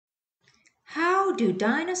How do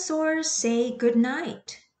dinosaurs say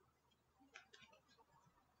goodnight?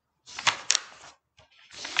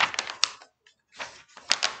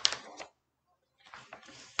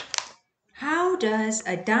 How does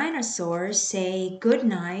a dinosaur say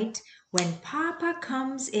goodnight when Papa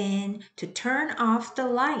comes in to turn off the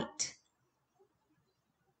light?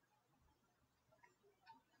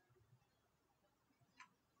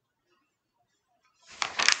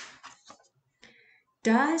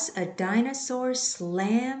 Does a dinosaur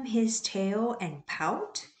slam his tail and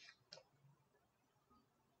pout?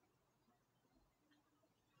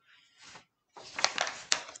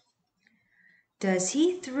 Does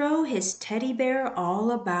he throw his teddy bear all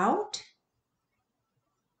about?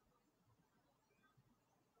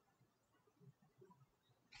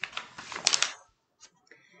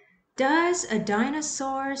 Does a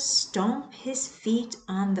dinosaur stomp his feet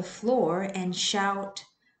on the floor and shout,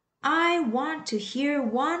 "I want to hear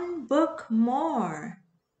one book more"?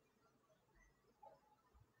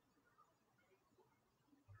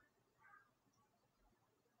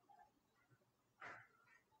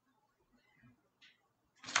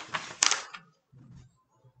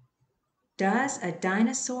 Does a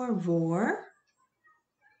dinosaur roar?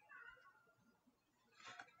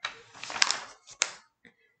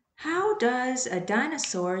 How does a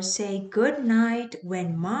dinosaur say good night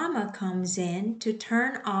when Mama comes in to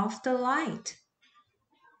turn off the light?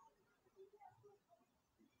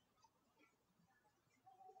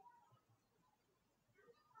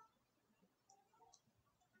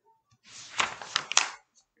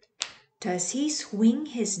 Does he swing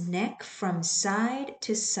his neck from side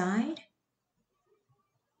to side?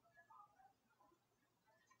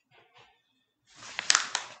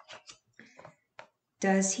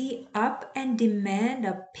 Does he up and demand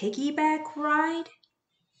a piggyback ride?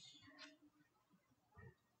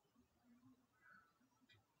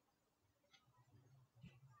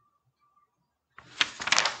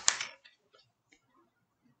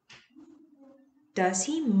 Does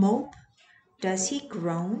he mope? Does he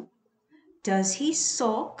groan? Does he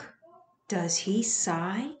sulk? Does he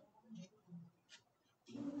sigh?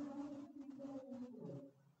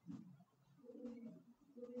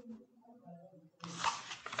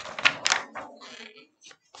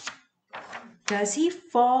 Does he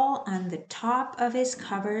fall on the top of his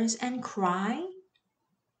covers and cry?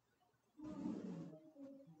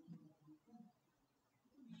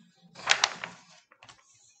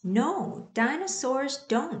 No, dinosaurs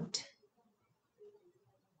don't.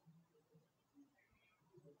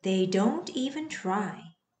 They don't even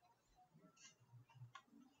try.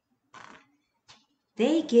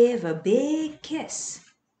 They give a big kiss.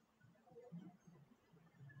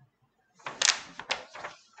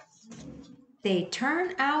 They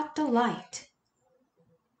turn out the light.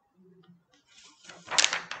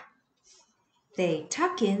 They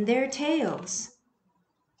tuck in their tails.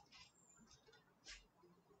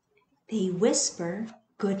 They whisper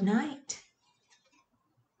good night.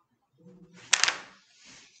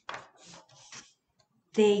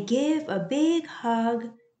 They give a big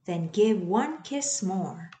hug, then give one kiss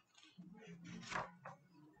more.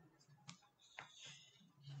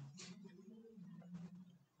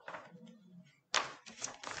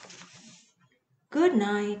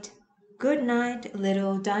 Good night,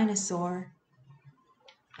 little dinosaur.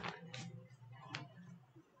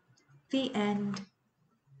 The end.